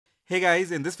Hey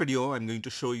guys, in this video I'm going to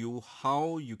show you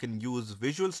how you can use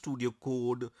Visual Studio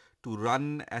Code to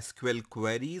run SQL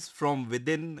queries from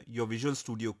within your Visual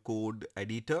Studio Code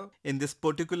editor. In this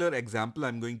particular example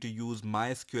I'm going to use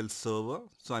MySQL Server.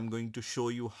 So I'm going to show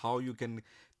you how you can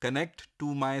connect to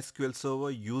MySQL Server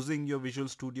using your Visual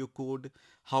Studio Code,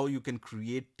 how you can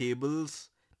create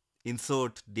tables,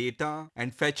 insert data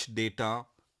and fetch data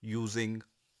using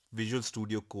Visual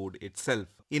Studio Code itself.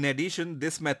 In addition,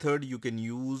 this method you can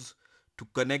use to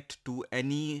connect to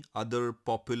any other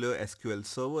popular SQL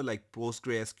server like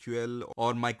PostgreSQL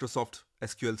or Microsoft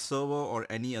SQL Server or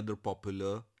any other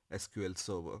popular SQL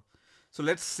server. So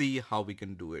let's see how we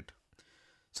can do it.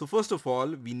 So first of all,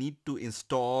 we need to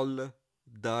install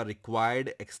the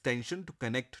required extension to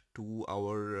connect to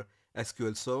our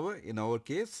SQL server, in our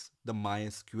case, the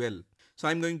MySQL. So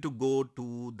I'm going to go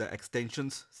to the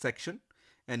extensions section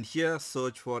and here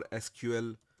search for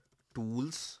SQL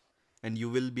Tools, and you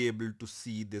will be able to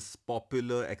see this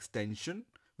popular extension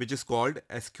which is called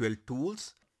SQL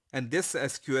Tools, and this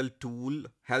SQL tool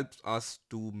helps us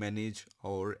to manage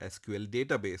our SQL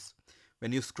database.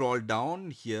 When you scroll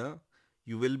down here,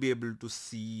 you will be able to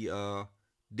see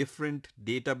different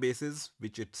databases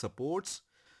which it supports.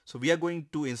 So we are going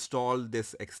to install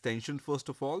this extension first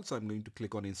of all. So I'm going to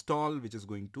click on install, which is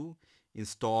going to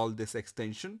install this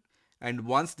extension. And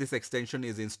once this extension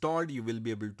is installed, you will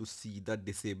be able to see the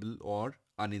disable or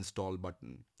uninstall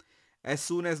button. As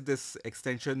soon as this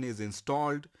extension is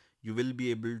installed, you will be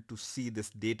able to see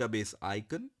this database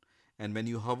icon. And when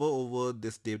you hover over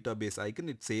this database icon,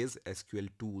 it says SQL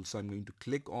Tools. So I'm going to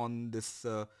click on this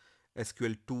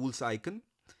SQL Tools icon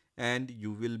and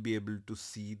you will be able to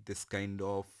see this kind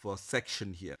of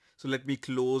section here. So let me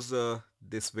close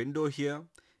this window here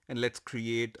and let's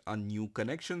create a new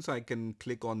connection. So I can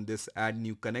click on this add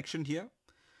new connection here.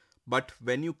 But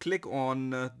when you click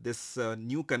on this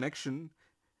new connection,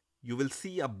 you will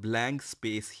see a blank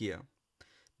space here.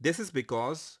 This is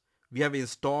because we have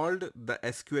installed the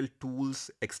SQL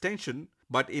Tools extension,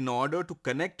 but in order to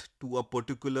connect to a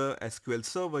particular SQL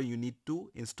server, you need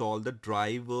to install the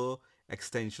driver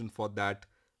extension for that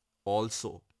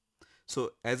also.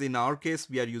 So as in our case,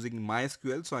 we are using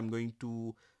MySQL. So I'm going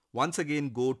to once again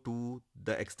go to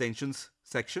the extensions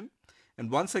section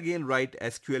and once again write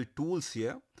SQL Tools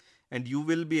here, and you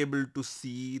will be able to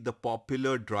see the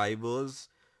popular drivers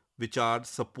which are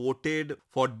supported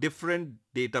for different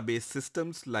database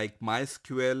systems like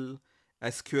MySQL,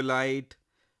 SQLite,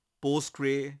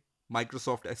 Postgre,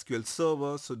 Microsoft SQL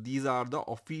Server. So these are the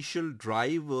official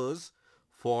drivers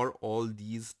for all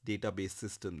these database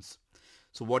systems.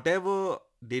 So whatever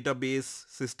database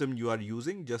system you are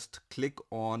using, just click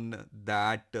on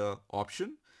that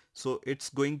option. So it's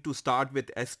going to start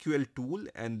with SQL tool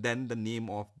and then the name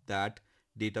of that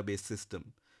database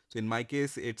system. So in my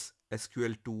case, it's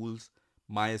SQL Tools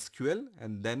MySQL,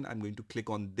 and then I'm going to click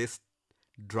on this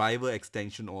driver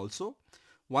extension also.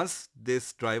 Once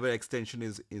this driver extension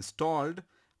is installed,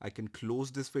 I can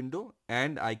close this window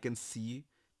and I can see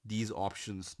these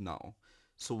options now.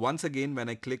 So once again, when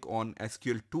I click on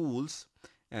SQL Tools,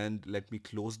 and let me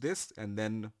close this, and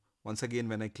then once again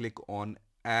when I click on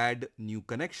add new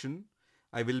connection,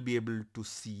 I will be able to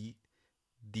see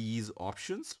these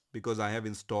options because I have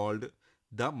installed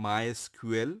the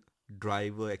MySQL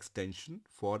driver extension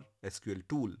for SQL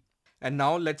tool. And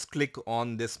now let's click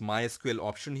on this MySQL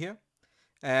option here,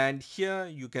 and here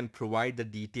you can provide the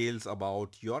details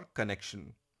about your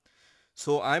connection.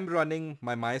 So I'm running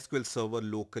my MySQL server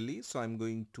locally, so I'm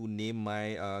going to name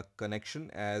my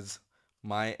connection as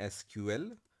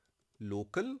MySQL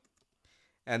local,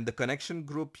 and the connection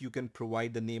group, you can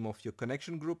provide the name of your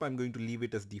connection group. I'm going to leave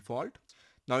it as default.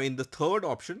 Now in the third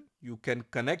option, you can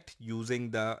connect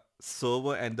using the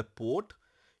server and the port.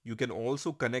 You can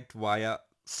also connect via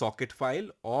socket file,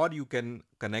 or you can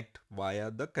connect via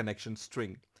the connection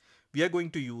string. We are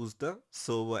going to use the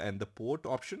server and the port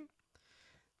option.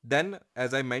 Then,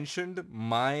 as I mentioned,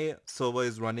 my server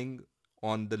is running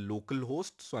on the local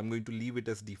host, so I'm going to leave it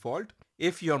as default.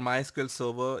 If your MySQL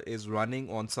server is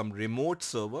running on some remote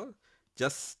server,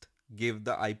 just give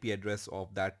the IP address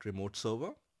of that remote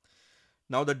server.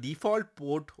 Now the default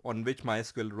port on which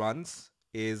MySQL runs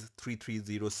is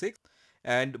 3306,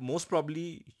 and most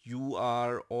probably you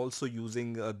are also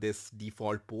using this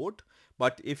default port,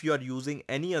 but if you are using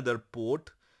any other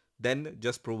port, then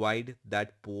just provide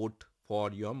that port for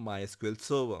your MySQL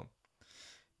server.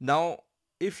 Now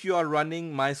if you are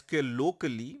running MySQL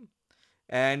locally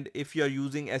and if you are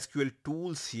using SQL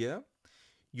Tools here,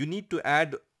 you need to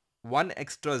add one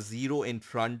extra zero in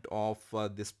front of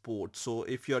this port. So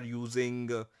if you are using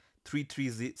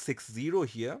 3360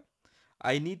 here,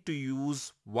 I need to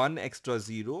use one extra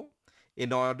zero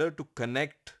in order to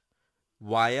connect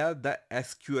via the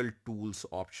SQL Tools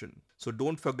option. So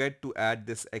don't forget to add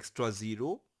this extra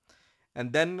zero.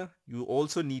 And then you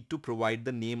also need to provide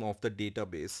the name of the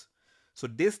database. So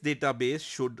this database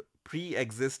should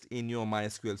pre-exist in your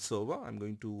MySQL server. I'm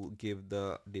going to give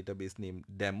the database name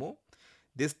demo.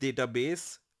 This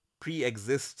database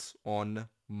pre-exists on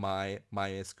my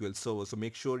MySQL server. So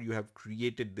make sure you have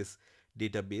created this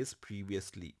database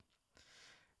previously.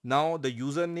 Now the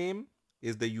username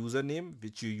is the username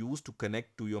which you use to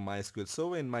connect to your MySQL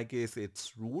server. In my case,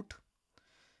 it's root.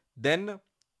 Then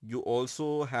you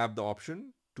also have the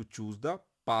option to choose the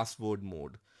password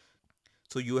mode.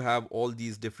 So you have all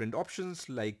these different options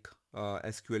like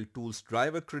SQL Tools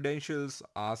driver credentials,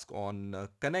 ask on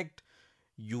connect,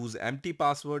 use empty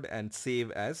password, and save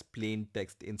as plain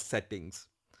text in settings.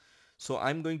 So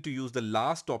I'm going to use the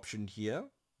last option here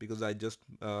because I just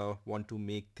want to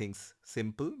make things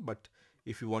simple. But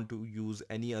if you want to use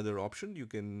any other option, you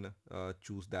can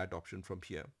choose that option from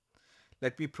here.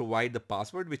 Let me provide the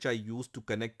password which I use to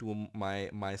connect to my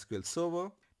MySQL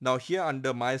server. Now here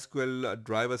under MySQL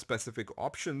driver specific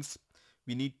options,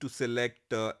 we need to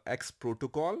select X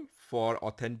protocol for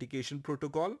authentication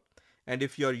protocol. And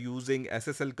if you're using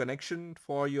SSL connection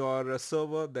for your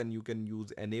server, then you can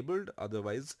use enabled,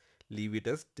 otherwise leave it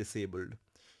as disabled.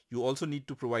 You also need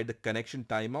to provide the connection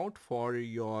timeout for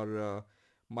your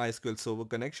MySQL server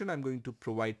connection. I'm going to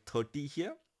provide 30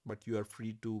 here, but you are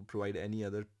free to provide any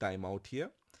other timeout here.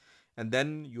 And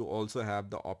then you also have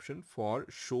the option for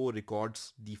show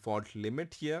records default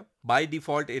limit here. By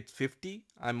default, it's 50.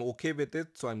 I'm okay with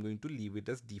it, so I'm going to leave it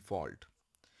as default.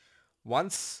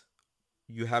 Once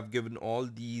you have given all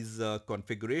these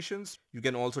configurations, you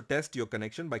can also test your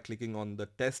connection by clicking on the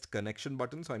test connection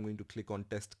button. So I'm going to click on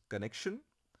test connection,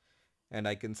 and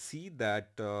I can see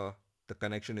that the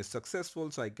connection is successful.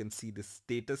 So I can see the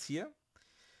status here.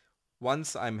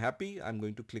 Once I'm happy, I'm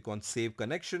going to click on save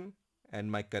connection, and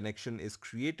my connection is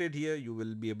created here. You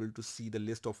will be able to see the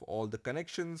list of all the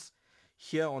connections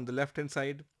here on the left hand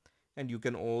side, and you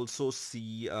can also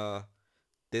see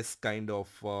this kind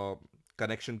of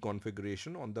connection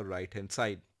configuration on the right hand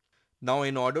side. Now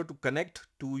in order to connect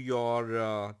to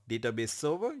your database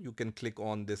server, you can click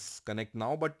on this connect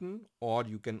now button, or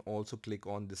you can also click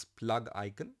on this plug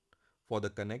icon for the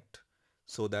connect,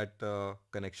 so that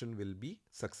connection will be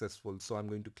successful. So I'm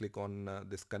going to click on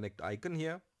this connect icon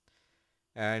here,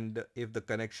 and if the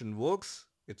connection works,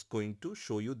 it's going to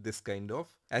show you this kind of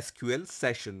SQL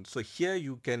session. So here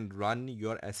you can run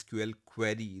your SQL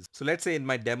queries. So let's say in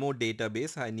my demo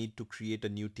database, I need to create a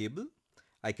new table.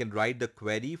 I can write the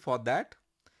query for that.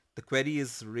 The query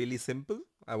is really simple.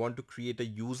 I want to create a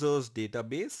users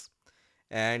database,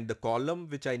 and the column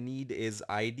which I need is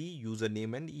ID,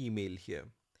 username, and email here.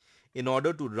 In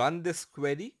order to run this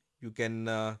query, you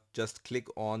can just click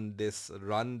on this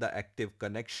run the active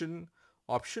connection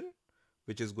option,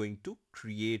 which is going to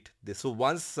create this. So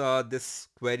once this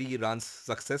query runs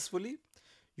successfully,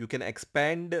 you can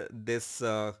expand this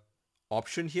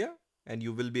option here, and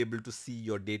you will be able to see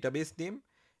your database name.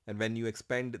 And when you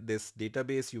expand this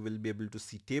database, you will be able to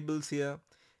see tables here.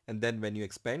 And then when you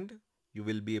expand, you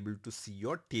will be able to see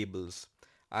your tables.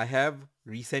 I have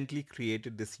recently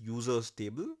created this users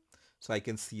table, so I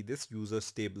can see this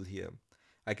users table here.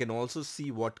 I can also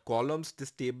see what columns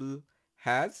this table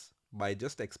has by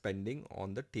just expanding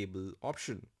on the table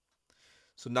option.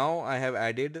 So now I have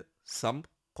added some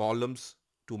columns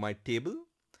to my table.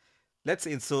 Let's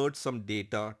insert some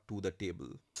data to the table.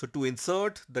 So to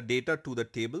insert the data to the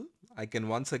table, I can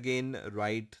once again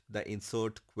write the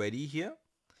insert query here.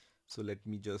 So let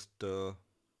me just do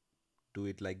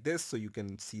it like this, so you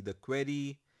can see the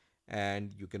query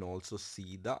and you can also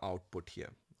see the output here.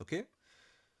 Okay.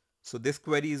 So this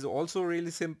query is also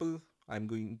really simple. I'm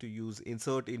going to use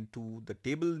insert into the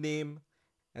table name,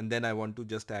 and then I want to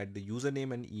just add the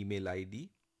username and email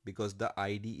ID because the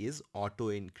ID is auto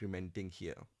incrementing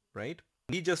here, right?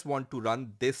 We just want to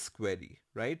run this query,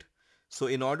 right? So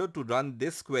in order to run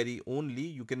this query only,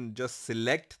 you can just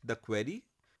select the query,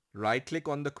 right click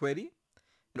on the query,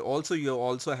 and also you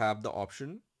also have the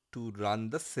option to run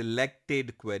the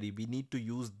selected query. We need to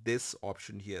use this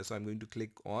option here. So I'm going to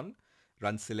click on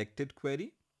run selected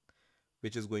query,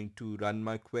 which is going to run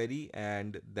my query,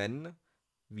 and then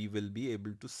we will be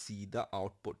able to see the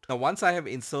output. Now once I have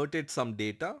inserted some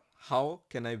data, how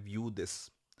can I view this?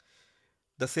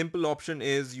 The simple option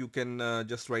is you can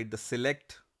just write the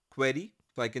select query.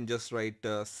 So I can just write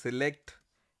select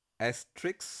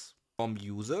asterisk from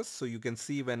users. So you can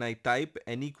see when I type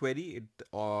any query,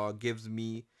 it gives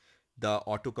me the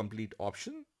autocomplete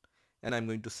option. And I'm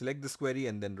going to select this query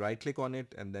and then right click on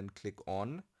it and then click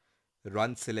on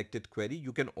run selected query.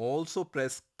 You can also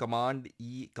press Command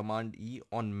E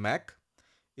on Mac.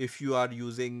 If you are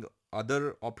using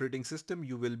other operating system,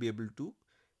 you will be able to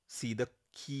see the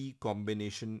key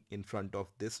combination in front of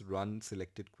this run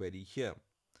selected query here.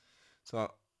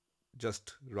 So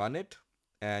just run it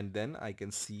and then I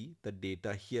can see the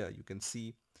data here. You can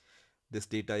see this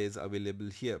data is available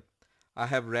here. I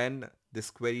have ran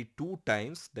this query 2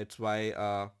 times. That's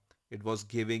why it was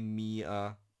giving me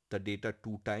the data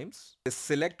 2 times. The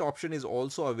select option is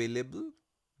also available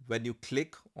when you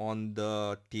click on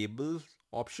the table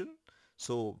option.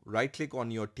 So right click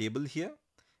on your table here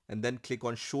and then click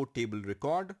on show table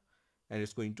record and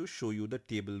it's going to show you the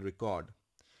table record.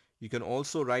 You can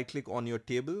also right click on your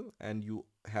table and you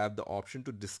have the option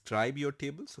to describe your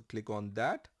table. So click on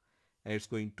that and it's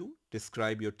going to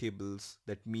describe your tables.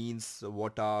 That means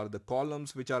what are the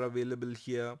columns which are available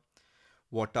here,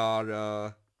 what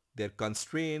are their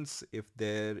constraints, if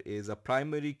there is a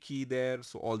primary key there,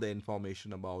 so all the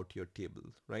information about your table,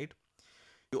 right?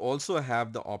 You also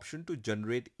have the option to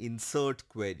generate insert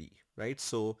query, right?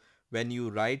 So when you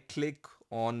right click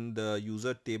on the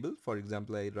user table, for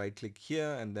example, I right click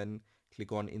here and then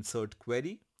click on insert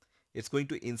query, it's going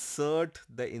to insert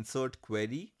the insert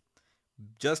query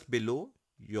just below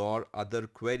your other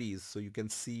queries. So you can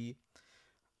see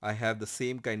I have the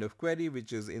same kind of query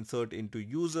which is insert into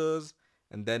users,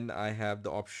 and then I have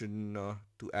the option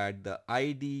to add the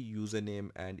ID, username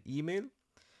and email.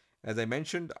 As I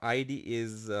mentioned, ID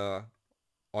is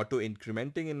auto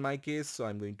incrementing in my case, so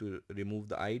I'm going to remove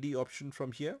the ID option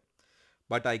from here,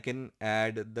 but I can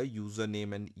add the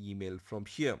username and email from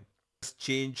here. Just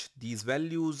change these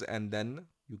values and then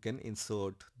you can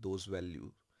insert those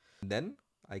values. And then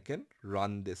I can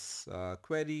run this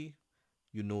query.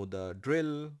 You know the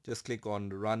drill. Just click on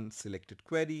run selected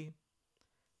query,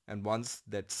 and once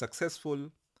that's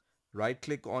successful, right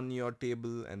click on your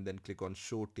table and then click on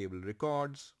show table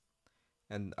records,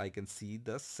 and I can see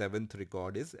the 7th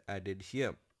record is added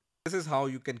here. This is how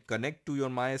you can connect to your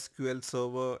MySQL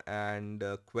server and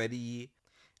query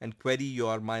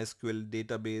your MySQL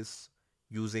database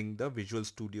using the Visual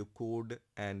Studio Code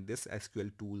and this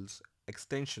SQL Tools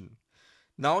extension.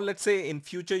 Now let's say in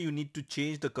future you need to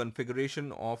change the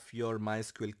configuration of your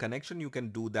MySQL connection. You can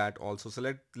do that also.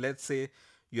 So let's say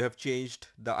you have changed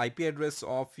the IP address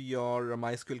of your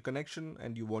MySQL connection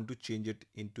and you want to change it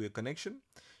into a connection.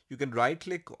 You can right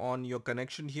click on your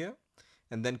connection here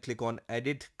and then click on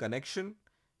edit connection,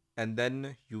 and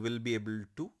then you will be able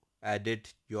to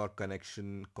edit your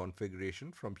connection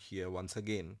configuration from here once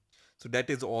again. So that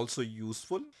is also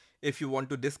useful. If you want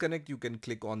to disconnect, you can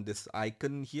click on this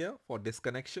icon here for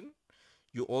disconnection.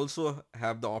 You also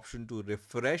have the option to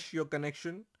refresh your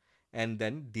connection and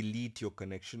then delete your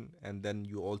connection, and then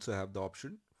you also have the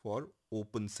option for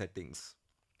open settings.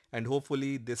 And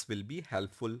hopefully this will be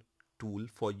helpful tool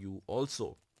for you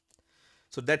also.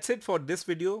 So that's it for this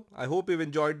video. I hope you've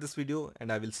enjoyed this video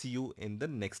and I will see you in the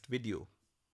next video.